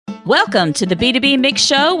Welcome to the B2B Mix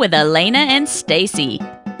Show with Elena and Stacy.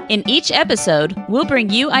 In each episode, we'll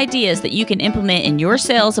bring you ideas that you can implement in your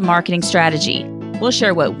sales and marketing strategy. We'll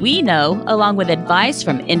share what we know, along with advice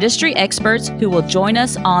from industry experts who will join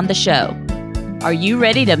us on the show. Are you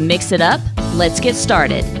ready to mix it up? Let's get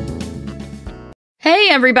started. Hey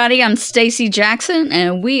everybody, I'm Stacy Jackson,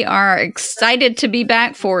 and we are excited to be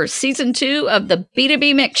back for Season 2 of the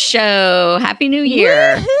B2B Mix Show. Happy New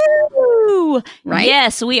Year! Woo-hoo! Right?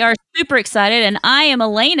 Yes, we are super excited, and I am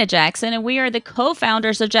Elena Jackson, and we are the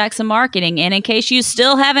co-founders of Jackson Marketing, and in case you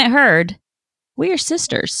still haven't heard, we are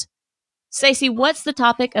sisters. Stacy, what's the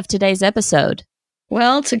topic of today's episode?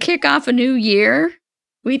 Well, to kick off a new year,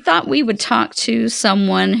 we thought we would talk to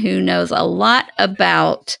someone who knows a lot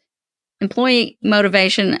about employee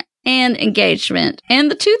motivation and engagement.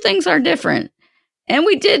 And the two things are different. And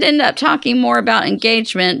we did end up talking more about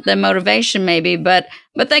engagement than motivation maybe, but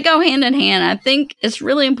they go hand in hand. I think it's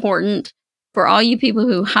really important for all you people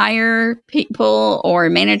who hire people or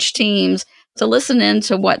manage teams to listen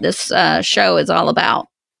into what this show is all about.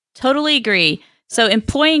 Totally agree. So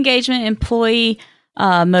employee engagement, employee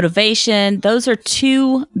motivation, those are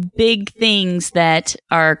two big things that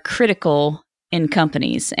are critical in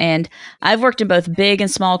companies. And I've worked in both big and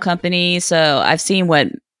small companies, so I've seen what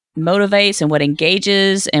motivates and what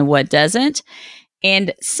engages and what doesn't.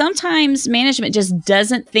 And sometimes management just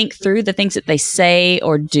doesn't think through the things that they say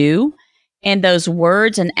or do. And those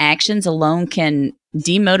words and actions alone can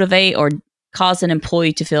demotivate or cause an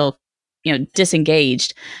employee to feel,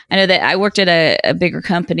 disengaged. I know that I worked at a bigger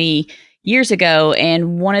company years ago,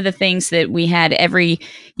 and one of the things that we had every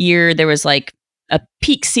year, there was like a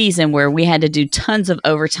peak season where we had to do tons of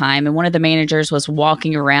overtime. And one of the managers was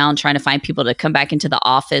walking around trying to find people to come back into the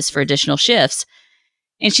office for additional shifts.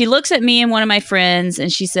 And she looks at me and one of my friends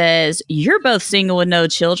and she says, "You're both single with no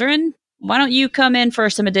children. Why don't you come in for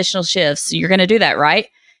some additional shifts? You're going to do that, right?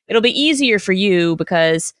 It'll be easier for you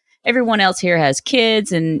because everyone else here has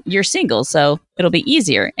kids and you're single. So it'll be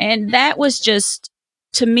easier." And that was just,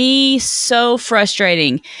 to me, so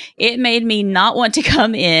frustrating. It made me not want to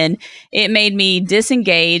come in. It made me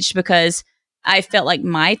disengaged because I felt like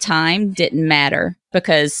my time didn't matter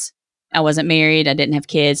because I wasn't married, I didn't have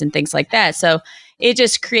kids and things like that. So it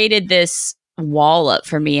just created this wall up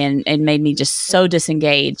for me and made me just so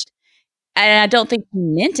disengaged. And I don't think he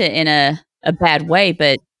meant it in a bad way,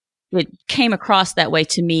 but it came across that way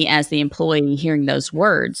to me as the employee hearing those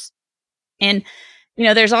words. And,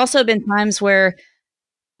 there's also been times where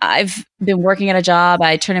I've been working at a job.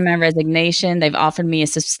 I turned in my resignation. They've offered me a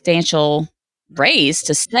substantial raise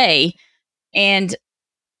to stay. And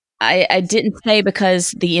I didn't stay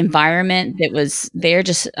because the environment that was there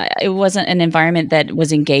it wasn't an environment that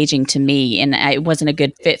was engaging to me, and it wasn't a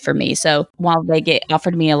good fit for me. So while they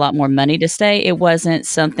offered me a lot more money to stay, it wasn't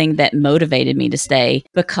something that motivated me to stay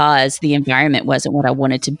because the environment wasn't what I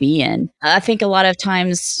wanted to be in. I think a lot of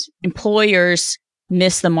times employers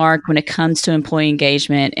miss the mark when it comes to employee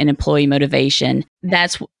engagement and employee motivation.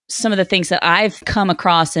 That's some of the things that I've come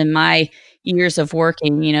across in my years of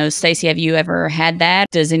working. Stacy, have you ever had that?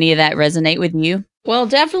 Does any of that resonate with you? Well,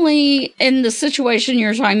 definitely in the situation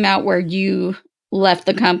you're talking about where you left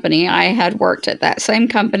the company, I had worked at that same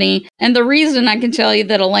company. And the reason I can tell you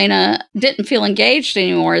that Elena didn't feel engaged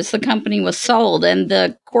anymore is the company was sold and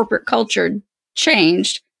the corporate culture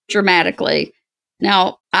changed dramatically.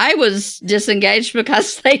 Now, I was disengaged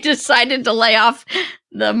because they decided to lay off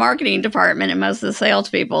the marketing department and most of the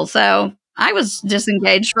salespeople. So I was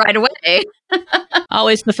disengaged right away.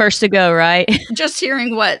 Always the first to go, right? Just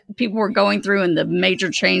hearing what people were going through and the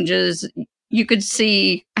major changes, you could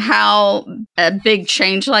see how a big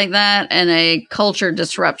change like that and a culture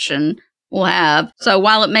disruption will have. So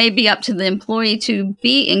while it may be up to the employee to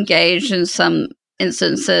be engaged in some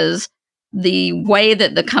instances, the way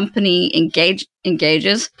that the company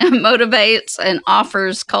engages, motivates, and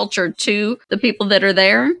offers culture to the people that are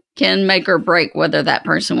there can make or break whether that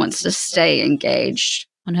person wants to stay engaged.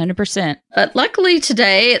 100%. But luckily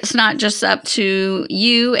today, it's not just up to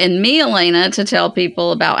you and me, Elena, to tell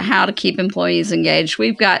people about how to keep employees engaged.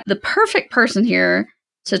 We've got the perfect person here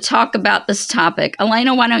to talk about this topic.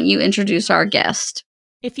 Elena, why don't you introduce our guest?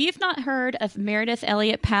 If you've not heard of Meredith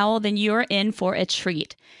Elliott Powell, then you're in for a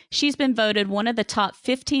treat. She's been voted one of the top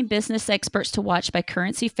 15 business experts to watch by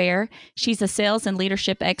Currency Fair. She's a sales and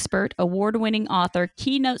leadership expert, award-winning author,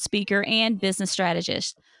 keynote speaker, and business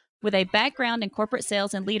strategist. With a background in corporate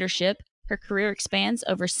sales and leadership, her career expands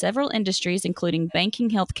over several industries, including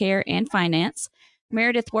banking, healthcare, and finance.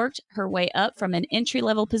 Meredith worked her way up from an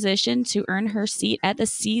entry-level position to earn her seat at the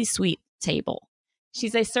C-suite table.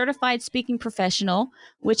 She's a certified speaking professional,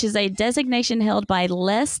 which is a designation held by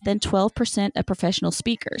less than 12% of professional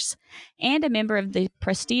speakers, and a member of the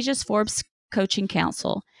prestigious Forbes Coaching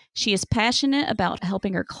Council. She is passionate about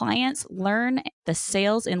helping her clients learn the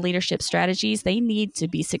sales and leadership strategies they need to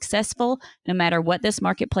be successful no matter what this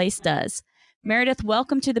marketplace does. Meredith,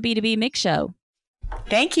 welcome to the B2B Mix Show.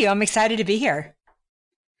 Thank you. I'm excited to be here.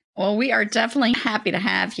 Well, we are definitely happy to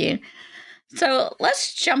have you. So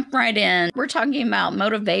let's jump right in. We're talking about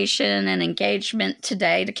motivation and engagement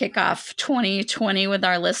today to kick off 2020 with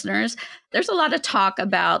our listeners. There's a lot of talk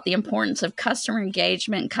about the importance of customer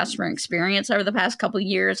engagement and customer experience over the past couple of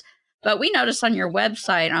years. But we noticed on your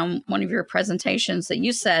website, on one of your presentations, that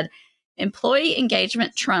you said employee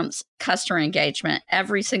engagement trumps customer engagement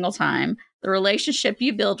every single time. The relationship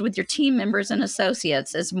you build with your team members and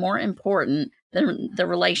associates is more important than the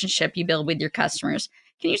relationship you build with your customers.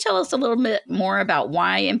 Can you tell us a little bit more about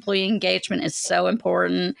why employee engagement is so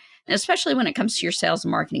important, and especially when it comes to your sales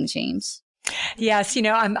and marketing teams? Yes,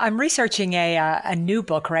 I'm researching a new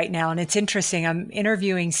book right now, and it's interesting. I'm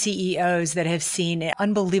interviewing CEOs that have seen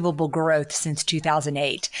unbelievable growth since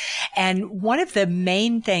 2008. And one of the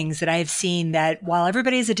main things that I have seen that while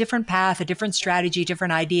everybody has a different path, a different strategy,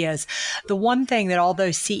 different ideas, the one thing that all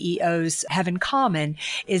those CEOs have in common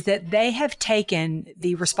is that they have taken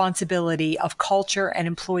the responsibility of culture and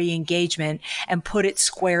employee engagement and put it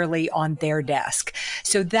squarely on their desk.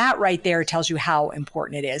 So that right there tells you how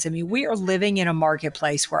important it is. I mean, we are living in a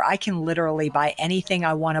marketplace where I can literally buy anything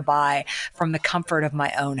I want to buy from the comfort of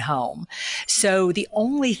my own home. So the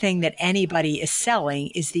only thing that anybody is selling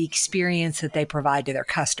is the experience that they provide to their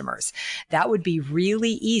customers. That would be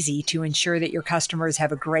really easy to ensure that your customers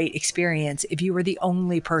have a great experience if you were the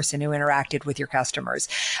only person who interacted with your customers.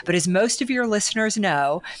 But as most of your listeners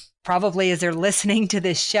know, probably as they're listening to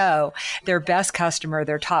this show, their best customer,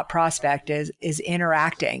 their top prospect is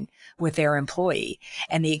interacting with their employee.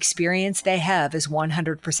 And the experience they have is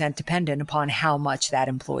 100% dependent upon how much that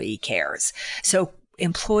employee cares. So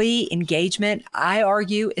employee engagement, I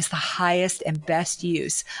argue, is the highest and best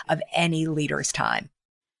use of any leader's time.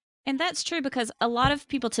 And that's true because a lot of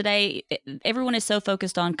people today, everyone is so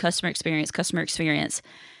focused on customer experience,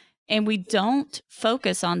 and we don't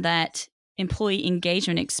focus on that employee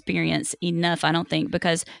engagement experience enough, I don't think,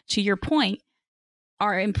 because to your point,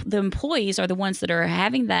 the employees are the ones that are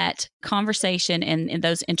having that conversation and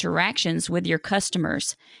those interactions with your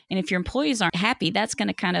customers. And if your employees aren't happy, that's going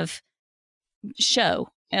to kind of show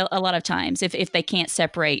a lot of times if they can't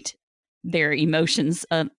separate their emotions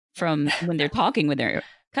from when they're talking with their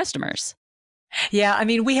customers. Yeah, I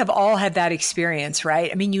mean, we have all had that experience, right?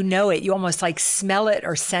 I mean, you know it. You almost like smell it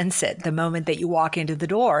or sense it the moment that you walk into the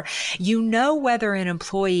door. You know whether an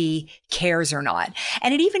employee cares or not.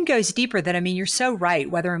 And it even goes deeper than, I mean, you're so right,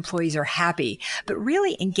 whether employees are happy. But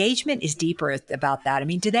really, engagement is deeper about that. I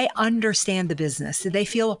mean, do they understand the business? Do they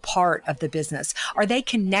feel a part of the business? Are they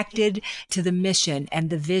connected to the mission and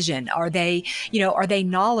the vision? Are they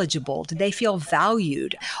knowledgeable? Do they feel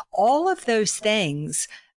valued? All of those things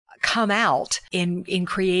come out in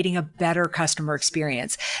creating a better customer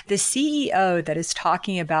experience. The CEO that is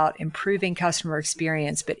talking about improving customer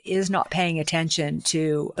experience but is not paying attention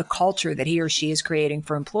to the culture that he or she is creating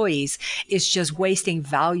for employees is just wasting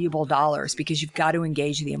valuable dollars because you've got to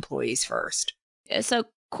engage the employees first. So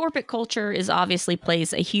corporate culture obviously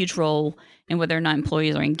plays a huge role in whether or not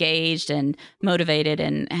employees are engaged and motivated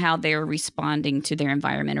and how they're responding to their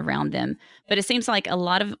environment around them. But it seems like a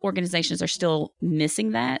lot of organizations are still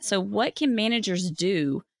missing that. So what can managers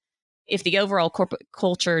do if the overall corporate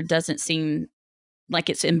culture doesn't seem like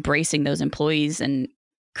it's embracing those employees and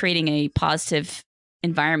creating a positive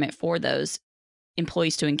environment for those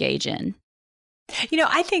employees to engage in?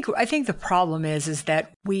 I think the problem is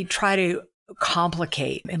that we try to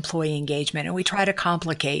complicate employee engagement and we try to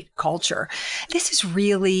complicate culture. This is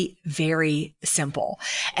really very simple.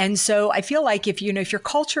 And so I feel like if your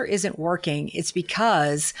culture isn't working, it's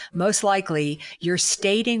because most likely you're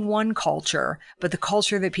stating one culture, but the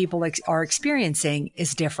culture that people are experiencing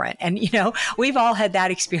is different. And, we've all had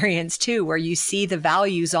that experience too, where you see the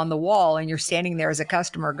values on the wall and you're standing there as a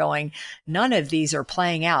customer going, none of these are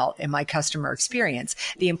playing out in my customer experience.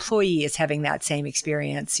 The employee is having that same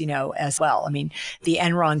experience, as well. I mean, the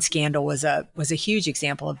Enron scandal was a huge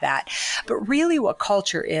example of that. But really what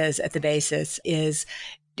culture is at the basis is,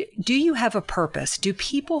 do you have a purpose? Do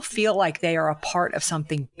people feel like they are a part of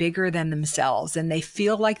something bigger than themselves and they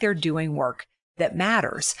feel like they're doing work that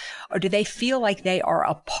matters? Or do they feel like they are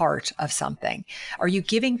a part of something? Are you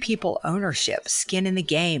giving people ownership, skin in the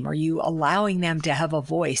game? Are you allowing them to have a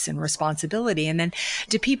voice and responsibility? And then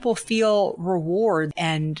do people feel reward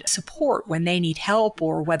and support when they need help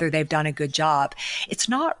or whether they've done a good job? It's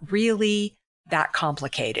not really that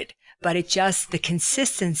complicated, but the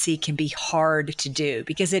consistency can be hard to do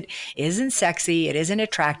because it isn't sexy. It isn't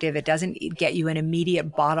attractive. It doesn't get you an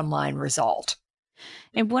immediate bottom line result.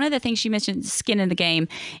 And one of the things you mentioned, skin in the game,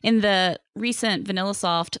 in the recent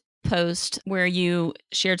VanillaSoft post where you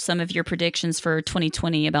shared some of your predictions for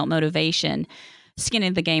 2020 about motivation, skin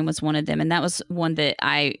in the game was one of them. And that was one that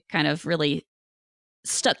I kind of really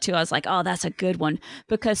stuck to. I was like, oh, that's a good one,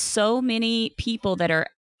 because so many people that are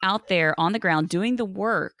out there on the ground doing the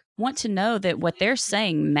work want to know that what they're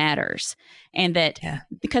saying matters, and that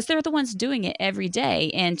because they're the ones doing it every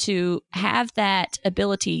day, and to have that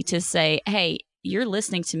ability to say, hey, you're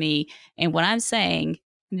listening to me and what I'm saying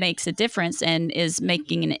makes a difference and is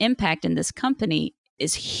making an impact in this company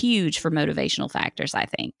is huge for motivational factors, I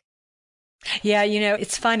think. Yeah,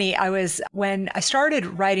 it's funny. When I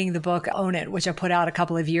started writing the book, Own It, which I put out a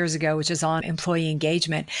couple of years ago, which is on employee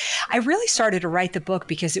engagement, I really started to write the book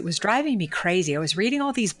because it was driving me crazy. I was reading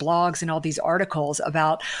all these blogs and all these articles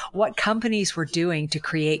about what companies were doing to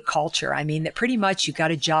create culture. I mean, that pretty much you got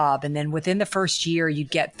a job and then within the first year, you'd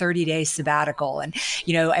get 30 days sabbatical. And,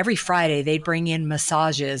 every Friday they'd bring in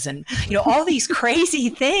massages and, all these crazy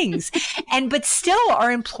things. But still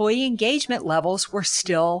our employee engagement levels were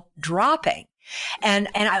still dropping. And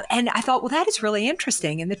I thought, well, that is really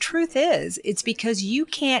interesting. And the truth is, it's because you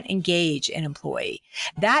can't engage an employee.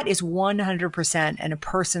 That is 100% in a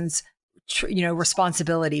person's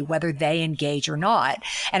responsibility, whether they engage or not.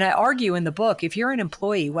 And I argue in the book, if you're an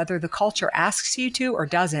employee, whether the culture asks you to or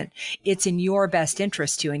doesn't, it's in your best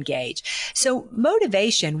interest to engage. So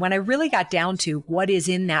motivation, when I really got down to what is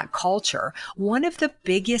in that culture, one of the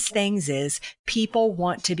biggest things is people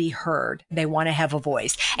want to be heard. They want to have a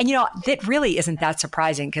voice. And, that really isn't that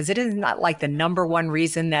surprising because it is not like the number one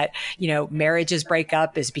reason that, marriages break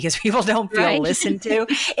up is because people don't feel listened to.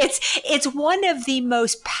 It's one of the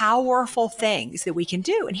most powerful things that we can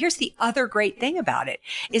do. And here's the other great thing about it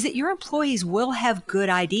is that your employees will have good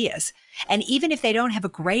ideas. And even if they don't have a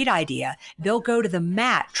great idea, they'll go to the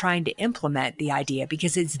mat trying to implement the idea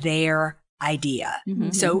because it's their idea.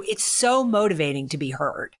 Mm-hmm. So it's so motivating to be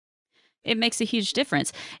heard. It makes a huge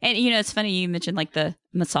difference. And, it's funny you mentioned like the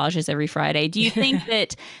massages every Friday. Do you think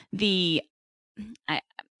that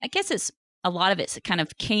I guess a lot of it kind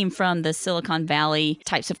of came from the Silicon Valley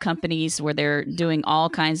types of companies where they're doing all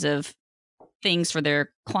kinds of things for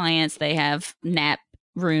their clients. They have nap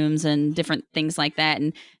rooms and different things like that.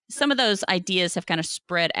 And some of those ideas have kind of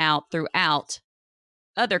spread out throughout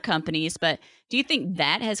other companies. But do you think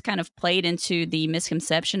that has kind of played into the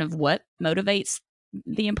misconception of what motivates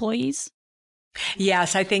the employees?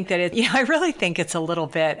 Yes, I think that I really think it's a little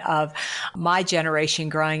bit of my generation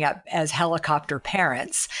growing up as helicopter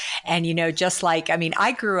parents. And, just like,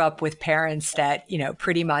 I grew up with parents that,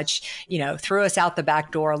 pretty much, threw us out the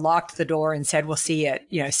back door, locked the door and said, we'll see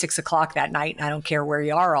you at, 6 o'clock that night. And I don't care where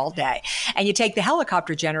you are all day. And you take the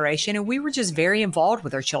helicopter generation and we were just very involved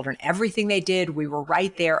with our children. Everything they did, we were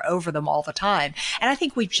right there over them all the time. And I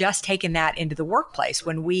think we've just taken that into the workplace.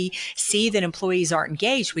 When we see that employees aren't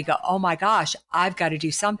engaged, we go, oh my gosh, I've got to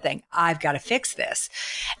do something. I've got to fix this.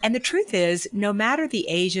 And the truth is, no matter the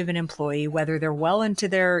age of an employee, whether they're well into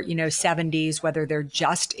their, 70s, whether they're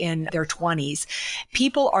just in their 20s,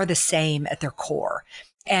 people are the same at their core.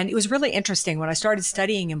 And it was really interesting. When I started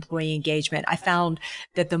studying employee engagement, I found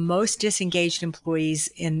that the most disengaged employees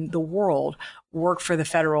in the world work for the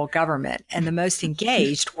federal government, and the most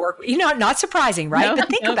engaged work, not surprising, right? No, but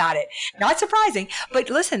think about it. Not surprising. But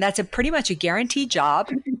listen, that's pretty much a guaranteed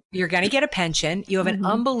job. You're going to get a pension. You have an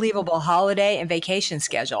unbelievable holiday and vacation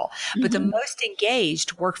schedule. But the most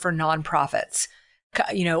engaged work for nonprofits.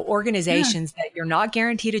 Organizations that you're not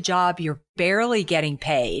guaranteed a job, you're barely getting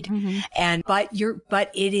paid. But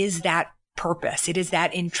it is that purpose. It is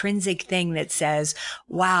that intrinsic thing that says,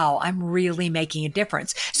 wow, I'm really making a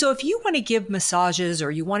difference. So if you want to give massages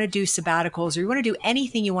or you want to do sabbaticals or you want to do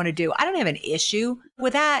anything you want to do, I don't have an issue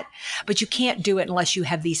with that, but you can't do it unless you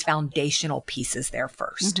have these foundational pieces there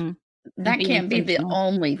first. That can't be the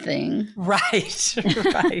only thing. Right.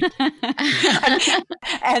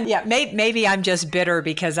 And yeah, maybe I'm just bitter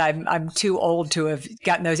because I'm too old to have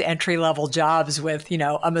gotten those entry level jobs with,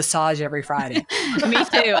 a massage every Friday. Me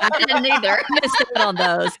too. I didn't either. I missed out on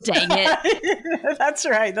those. Dang it. That's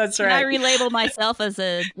right. Can I relabel myself as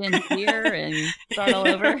a Gen Zer and start all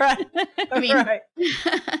over? Right.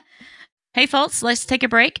 Hey folks, let's take a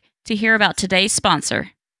break. to hear about today's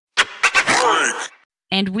sponsor.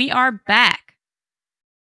 And we are back.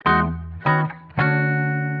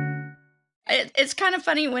 It's kind of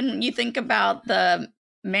funny when you think about the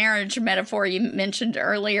marriage metaphor you mentioned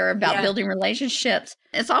earlier about building relationships.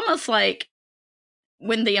 It's almost like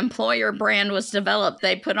when the employer brand was developed,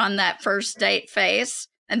 they put on that first date face,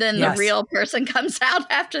 and then the real person comes out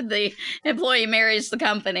after the employee marries the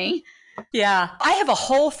company. Yeah, I have a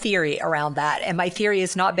whole theory around that. And my theory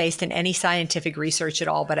is not based in any scientific research at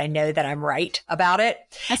all, but I know that I'm right about it.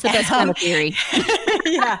 That's the best kind of theory.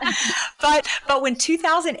 Yeah. But when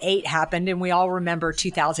 2008 happened, and we all remember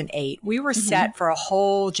 2008, we were set for a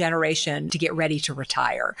whole generation to get ready to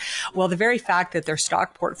retire. Well, the very fact that their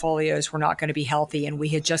stock portfolios were not going to be healthy and we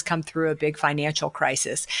had just come through a big financial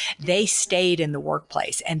crisis, they stayed in the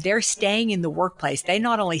workplace. And they're staying in the workplace. They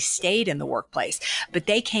not only stayed in the workplace, but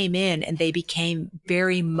they came in and they became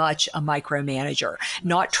very much a micromanager,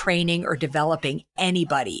 not training or developing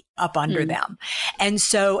anybody up under them. And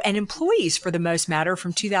employees, for the most matter,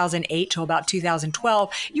 from 2008 till about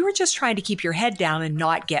 2012, you were just trying to keep your head down and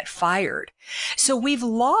not get fired. So we've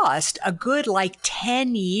lost a good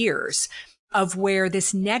 10 years of where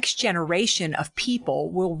this next generation of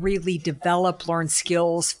people will really develop, learn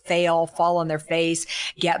skills, fail, fall on their face,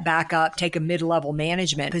 get back up, take a mid-level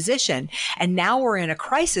management position. And now we're in a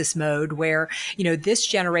crisis mode where, this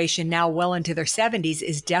generation now well into their 70s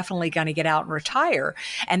is definitely going to get out and retire.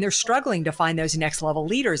 And they're struggling to find those next level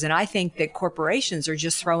leaders. And I think that corporations are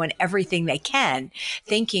just throwing everything they can,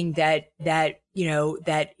 thinking that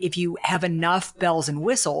if you have enough bells and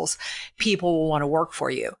whistles, people will want to work for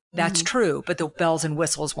you. That's true, but the bells and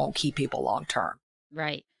whistles won't keep people long term.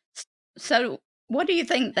 Right. So what do you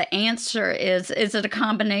think the answer is? Is it a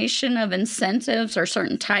combination of incentives or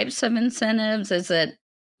certain types of incentives? Is it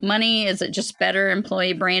money? Is it just better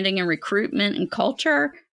employee branding and recruitment and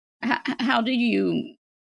culture? How do you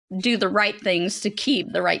do the right things to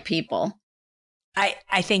keep the right people?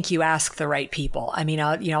 I think you ask the right people. I mean,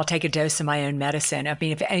 I'll take a dose of my own medicine. I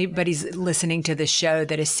mean, if anybody's listening to this show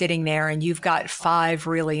that is sitting there and you've got 5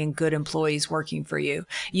 really and good employees working for you,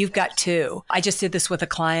 you've got 2. I just did this with a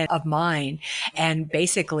client of mine, and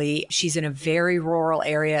basically she's in a very rural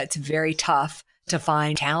area. It's very tough to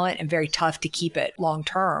find talent and very tough to keep it long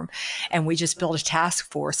term. And we just built a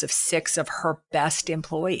task force of 6 of her best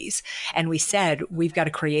employees. And we said, we've got to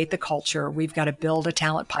create the culture. We've got to build a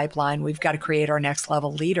talent pipeline. We've got to create our next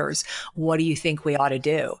level leaders. What do you think we ought to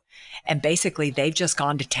do? And basically, they've just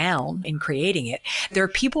gone to town in creating it. There are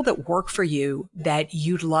people that work for you that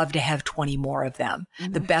you'd love to have 20 more of them.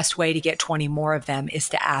 The best way to get 20 more of them is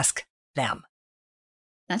to ask them.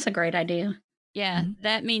 That's a great idea. Yeah,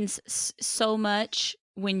 that means so much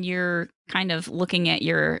when you're kind of looking at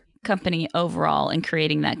your company overall and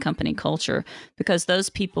creating that company culture, because those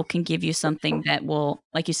people can give you something that will,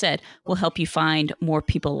 like you said, will help you find more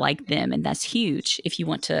people like them. And that's huge if you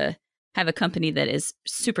want to have a company that is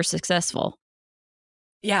super successful.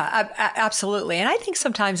 Yeah, absolutely. And I think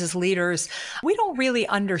sometimes as leaders, we don't really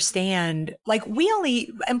understand,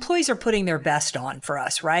 employees are putting their best on for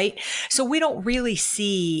us, right? So we don't really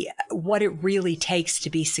see what it really takes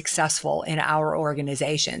to be successful in our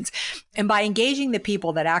organizations. And by engaging the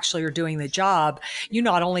people that actually are doing the job, you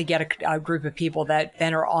not only get a group of people that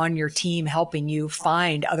then are on your team helping you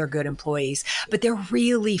find other good employees, but they're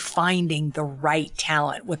really finding the right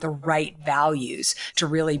talent with the right values to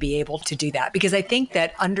really be able to do that. Because I think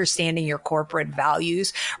that understanding your corporate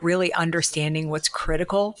values, really understanding what's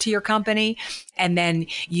critical to your company, and then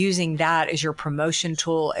using that as your promotion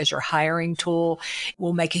tool, as your hiring tool,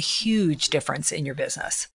 will make a huge difference in your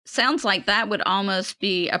business. Sounds like that would almost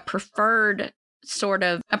be a preferred sort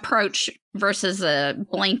of approach versus a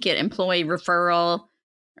blanket employee referral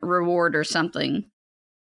reward or something.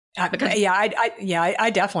 I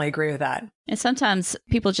definitely agree with that. And sometimes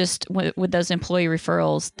people just, with those employee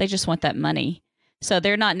referrals, they just want that money. So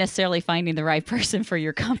they're not necessarily finding the right person for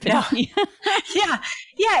your company. No.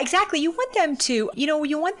 Yeah, exactly. You want them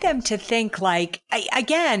to think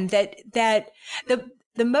that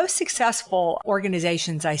the most successful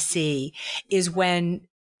organizations I see is when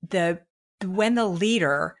the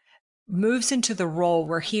leader moves into the role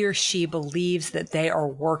where he or she believes that they are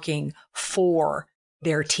working for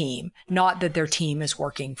their team, not that their team is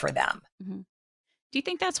working for them. Mm-hmm. Do you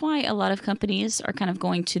think that's why a lot of companies are kind of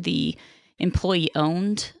going to the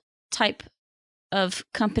employee-owned type of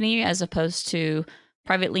company as opposed to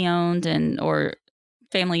privately owned or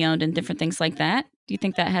family-owned and different things like that? Do you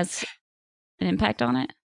think that has an impact on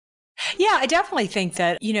it? Yeah, I definitely think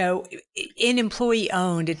that, in employee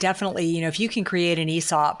owned, it definitely, if you can create an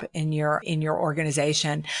ESOP in your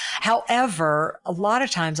organization. However, a lot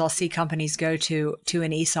of times I'll see companies go to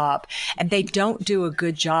an ESOP and they don't do a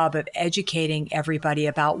good job of educating everybody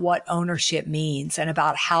about what ownership means and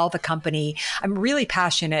about how the company. I'm really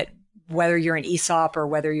passionate whether you're an ESOP or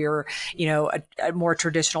whether you're, a more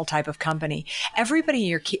traditional type of company. Everybody in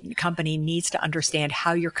your company needs to understand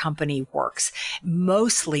how your company works.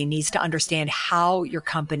 Mostly needs to understand how your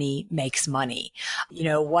company makes money.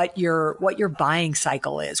 What your buying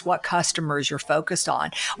cycle is, what customers you're focused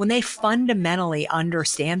on. When they fundamentally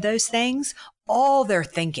understand those things, all their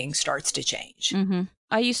thinking starts to change. Mm-hmm.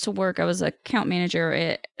 I was an account manager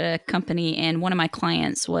at a company, and one of my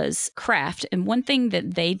clients was Kraft. And one thing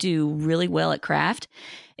that they do really well at Kraft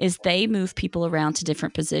is they move people around to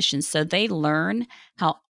different positions. So they learn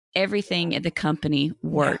how everything at the company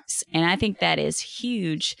works. Yeah. And I think that is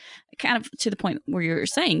huge, kind of to the point where you're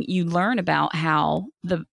saying you learn about how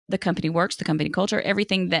the company works, the company culture,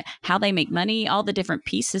 everything how they make money, all the different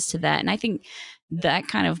pieces to that. And I think that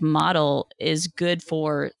kind of model is good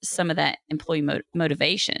for some of that employee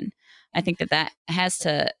motivation. I think that has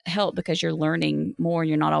to help because you're learning more and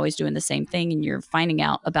you're not always doing the same thing and you're finding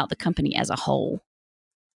out about the company as a whole.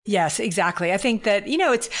 Yes, exactly. I think that,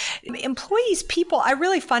 it's employees, people, I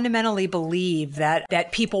really fundamentally believe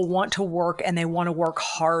that people want to work and they want to work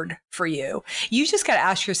hard for you. You just got to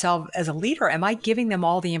ask yourself as a leader, am I giving them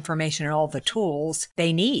all the information and all the tools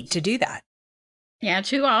they need to do that? Yeah,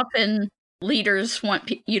 too often leaders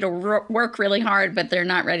want you to work really hard, but they're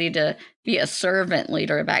not ready to be a servant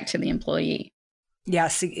leader back to the employee.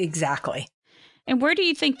 Yes, exactly. And where do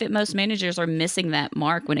you think that most managers are missing that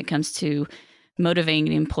mark when it comes to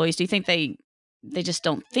motivating employees? Do you think they just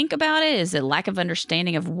don't think about it? Is it lack of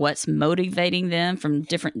understanding of what's motivating them from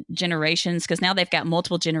different generations? Because now they've got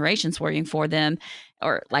multiple generations working for them,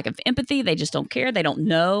 or lack of empathy. They just don't care. They don't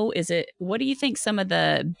know. What do you think some of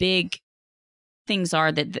the big things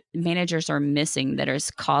are that the managers are missing that is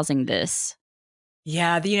causing this?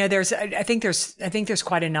 Yeah, I think there's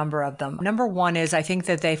quite a number of them. Number one is I think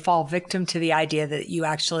that they fall victim to the idea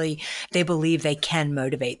that they believe they can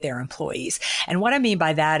motivate their employees. And what I mean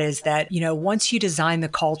by that is that, once you design the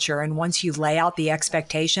culture and once you lay out the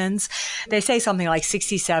expectations, they say something like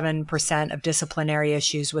 67% of disciplinary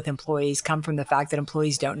issues with employees come from the fact that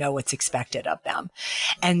employees don't know what's expected of them.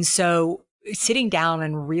 And so sitting down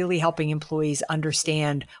and really helping employees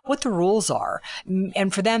understand what the rules are.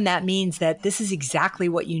 And for them, that means that this is exactly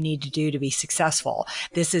what you need to do to be successful.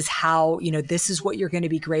 This is how, this is what you're going to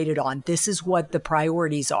be graded on. This is what the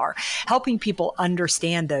priorities are. Helping people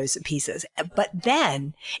understand those pieces. But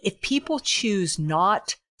then if people choose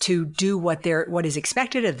not to do what is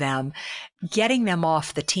expected of them, getting them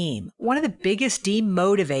off the team. One of the biggest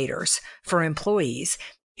demotivators for employees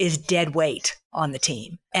is dead weight on the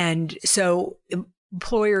team. And so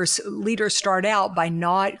leaders start out by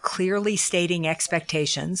not clearly stating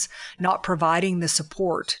expectations, not providing the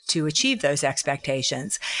support to achieve those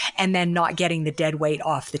expectations, and then not getting the dead weight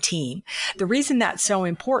off the team. The reason that's so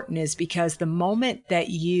important is because the moment that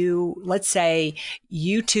let's say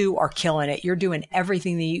you two are killing it, you're doing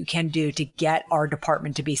everything that you can do to get our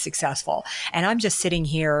department to be successful. And I'm just sitting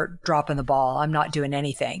here dropping the ball. I'm not doing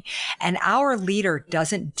anything. And our leader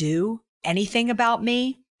doesn't do anything about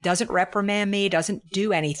me, doesn't reprimand me, doesn't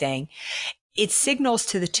do anything. It signals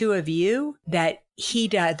to the two of you that he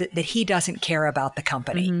doesn't care about the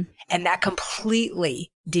company. Mm-hmm. And that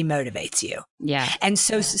completely demotivates you. Yeah. And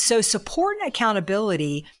so support and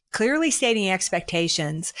accountability, clearly stating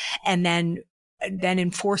expectations, and then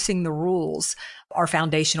enforcing the rules are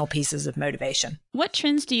foundational pieces of motivation. What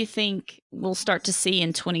trends do you think we'll start to see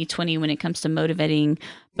in 2020 when it comes to motivating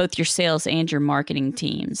both your sales and your marketing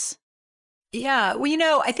teams? Yeah.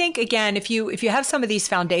 Well, I think, again, if you have some of these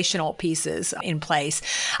foundational pieces in place,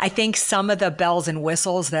 I think some of the bells and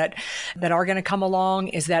whistles that are going to come along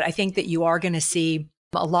is that I think that you are going to see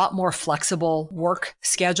a lot more flexible work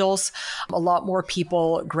schedules, a lot more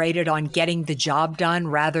people graded on getting the job done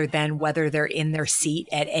rather than whether they're in their seat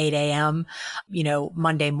at 8 a.m.,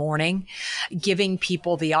 Monday morning, giving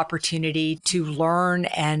people the opportunity to learn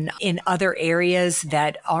and in other areas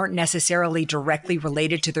that aren't necessarily directly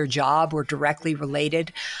related to their job or directly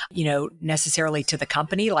related, necessarily to the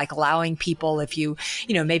company, like allowing people, if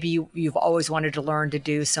maybe you've always wanted to learn to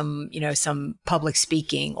do some public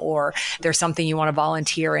speaking, or there's something you want to volunteer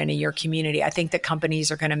volunteer in your community. I think that companies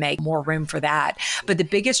are going to make more room for that. But the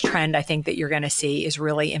biggest trend I think that you're going to see is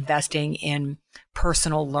really investing in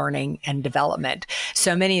personal learning and development.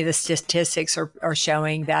 So many of the statistics are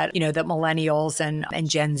showing that, that millennials and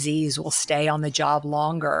Gen Zs will stay on the job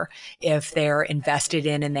longer if they're invested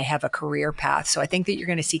in and they have a career path. So I think that you're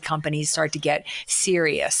going to see companies start to get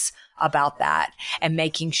serious about that and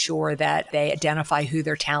making sure that they identify who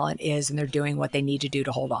their talent is and they're doing what they need to do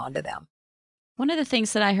to hold on to them. One of the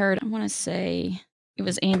things that I heard, I want to say it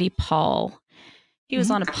was Andy Paul. He was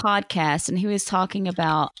on a podcast and he was talking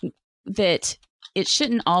about that it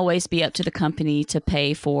shouldn't always be up to the company to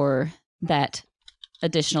pay for that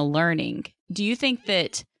additional learning. Do you think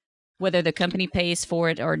that whether the company pays for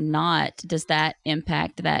it or not, does that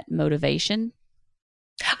impact that motivation?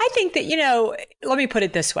 I think that, let me put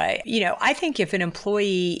it this way. I think if an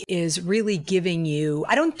employee is really giving you,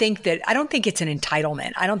 I don't think it's an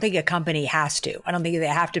entitlement. I don't think a company has to. I don't think they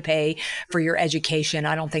have to pay for your education.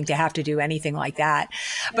 I don't think they have to do anything like that.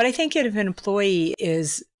 But I think if an employee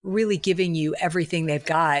is really giving you everything they've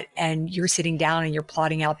got and you're sitting down and you're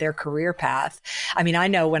plotting out their career path. I mean, I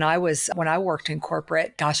know when I worked in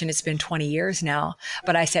corporate, gosh, and it's been 20 years now,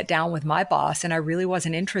 but I sat down with my boss and I really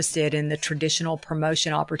wasn't interested in the traditional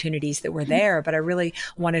promotion opportunities that were there, but I really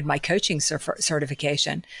wanted my coaching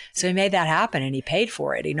certification. So he made that happen and he paid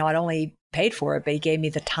for it. He not only paid for it, but he gave me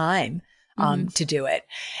the time to do it.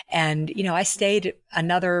 And, I stayed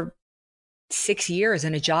another 6 years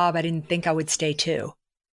in a job I didn't think I would stay 2.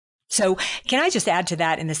 So can I just add to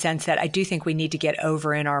that in the sense that I do think we need to get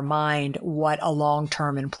over in our mind what a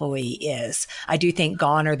long-term employee is. I do think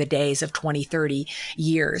gone are the days of 20, 30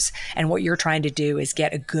 years. And what you're trying to do is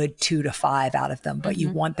get a good 2 to 5 out of them. But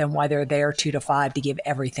you want them while they're there 2 to 5 to give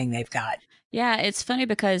everything they've got. Yeah, it's funny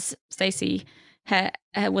because Stacey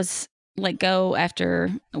was let go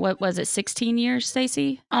after, what was it, 16 years,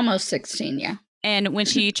 Stacey? Almost 16, yeah. And when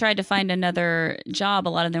she tried to find another job, a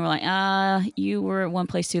lot of them were like, you were at one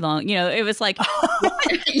place too long. It was like,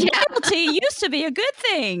 loyalty used to be a good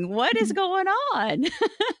thing. What is going on?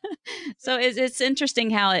 So it's interesting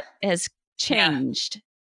how it has changed.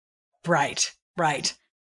 Yeah. Right.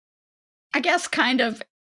 I guess kind of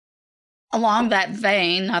along that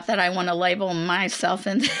vein, not that I want to label myself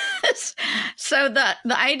in this. So the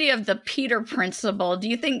idea of the Peter Principle, do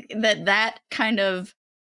you think that kind of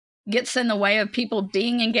gets in the way of people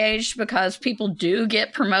being engaged because people do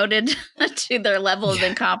get promoted to their level of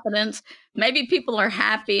incompetence? Maybe people are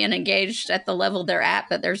happy and engaged at the level they're at,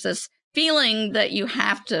 but there's this feeling that you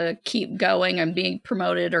have to keep going and being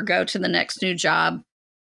promoted or go to the next new job.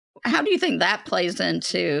 How do you think that plays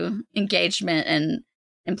into engagement and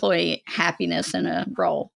employee happiness in a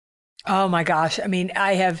role? Oh my gosh. I mean,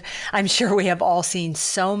 I'm sure we have all seen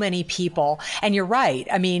so many people, and you're right.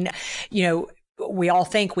 I mean, we all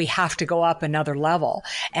think we have to go up another level,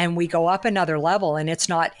 and we go up another level and it's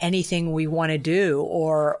not anything we want to do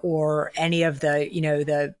or any of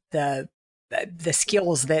the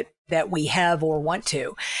skills that we have or want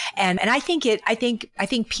to. And I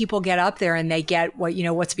think people get up there and they get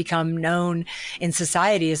what's become known in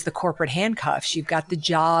society as the corporate handcuffs. You've got the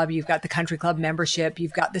job, you've got the country club membership,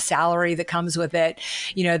 you've got the salary that comes with it,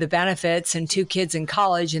 the benefits and 2 kids in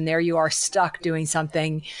college. And there you are stuck doing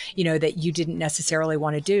something, that you didn't necessarily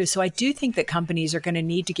want to do. So I do think that companies are going to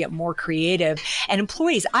need to get more creative, and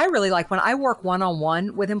employees. I really like when I work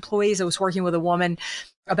one-on-one with employees. I was working with a woman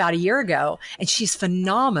about a year ago, and she's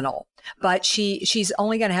phenomenal. But she's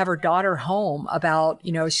only going to have her daughter home about,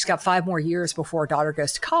 she's got 5 more years before her daughter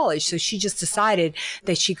goes to college. So she just decided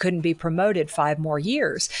that she couldn't be promoted 5 more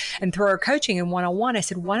years. And through our coaching and one-on-one, I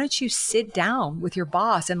said, why don't you sit down with your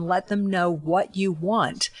boss and let them know what you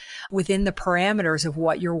want within the parameters of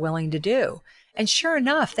what you're willing to do? And sure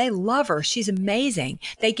enough, they love her. She's amazing.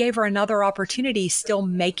 They gave her another opportunity, still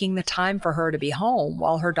making the time for her to be home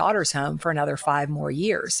while her daughter's home for another 5 more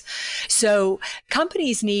years. So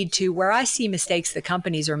companies need to, where I see mistakes that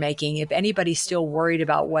companies are making, if anybody's still worried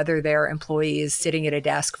about whether their employee is sitting at a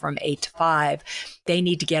desk from 8 to 5, they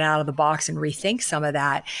need to get out of the box and rethink some of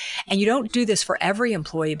that. And you don't do this for every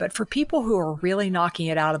employee, but for people who are really knocking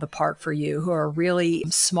it out of the park for you, who are really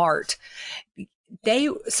smart,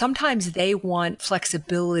 sometimes they want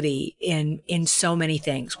flexibility in so many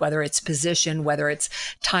things, whether it's position, whether it's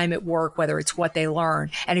time at work, whether it's what they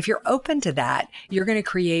learn. And if you're open to that, you're going to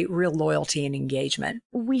create real loyalty and engagement.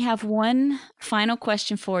 We have one final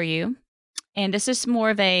question for you, and this is more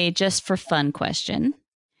of a just for fun question.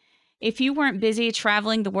 If you weren't busy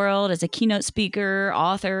traveling the world as a keynote speaker,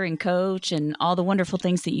 author, and coach, and all the wonderful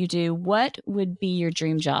things that you do, what would be your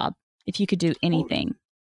dream job if you could do anything?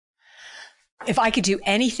 If I could do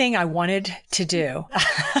anything I wanted to do,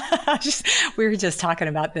 we were just talking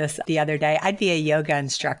about this the other day, I'd be a yoga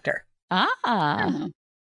instructor.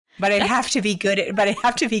 But I'd have to be good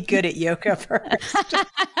at yoga first.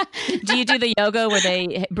 Do you do the yoga where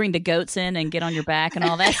they bring the goats in and get on your back and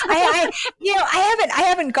all that? I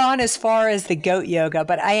haven't gone as far as the goat yoga,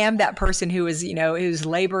 but I am that person who's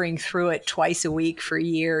laboring through it twice a week for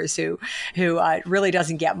years, who really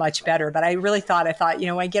doesn't get much better. But I thought,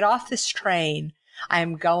 when I get off this train,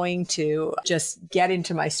 I'm going to just get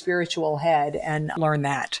into my spiritual head and learn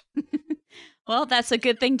that. Well, that's a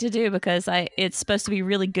good thing to do because it's supposed to be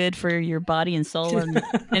really good for your body and soul and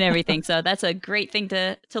everything. So that's a great thing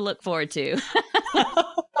to look forward to.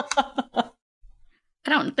 I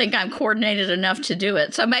don't think I'm coordinated enough to do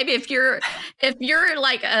it. So maybe if you're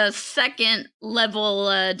like a second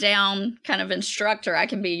level down kind of instructor, I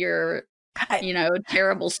can be your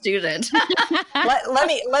terrible student. let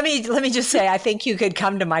me just say, I think you could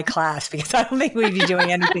come to my class because I don't think we'd be doing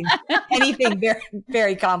anything very,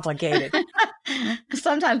 very complicated.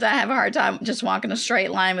 Sometimes I have a hard time just walking a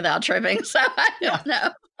straight line without tripping, so I don't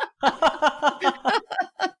know.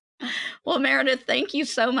 Well, Meredith, thank you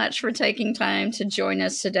so much for taking time to join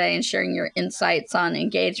us today and sharing your insights on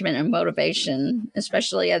engagement and motivation,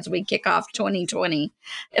 especially as we kick off 2020.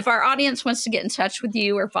 If our audience wants to get in touch with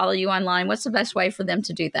you or follow you online, what's the best way for them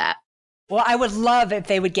to do that? Well, I would love if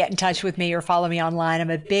they would get in touch with me or follow me online. I'm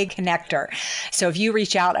a big connector. So if you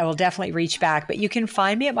reach out, I will definitely reach back. But you can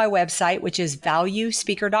find me at my website, which is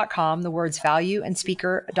valuespeaker.com, the words value and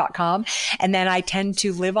speaker.com. And then I tend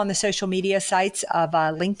to live on the social media sites of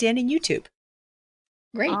LinkedIn and YouTube.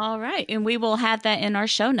 Great. All right. And we will have that in our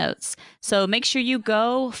show notes. So make sure you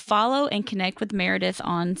go follow and connect with Meredith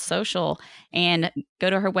on social and go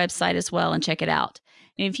to her website as well and check it out.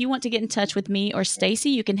 And if you want to get in touch with me or Stacy,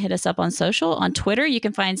 you can hit us up on social. On Twitter, you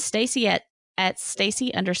can find Stacy at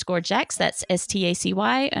Stacy_Jax. That's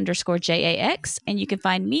STACY_JAX. And you can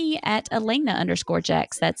find me at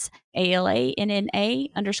Alaina_Jax. That's ALANNA_JAX.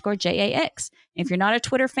 If you're not a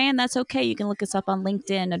Twitter fan, that's okay. You can look us up on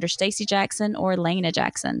LinkedIn under Stacy Jackson or Alaina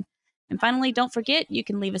Jackson. And finally, don't forget, you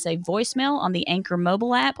can leave us a voicemail on the Anchor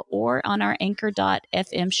mobile app or on our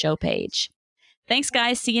Anchor.fm show page. Thanks,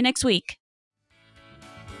 guys. See you next week.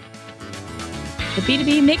 The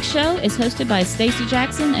B2B Mix Show is hosted by Stacy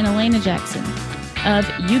Jackson and Alaina Jackson of,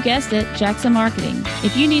 you guessed it, Jackson Marketing.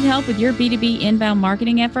 If you need help with your B2B inbound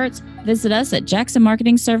marketing efforts, visit us at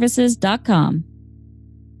jacksonmarketingservices.com.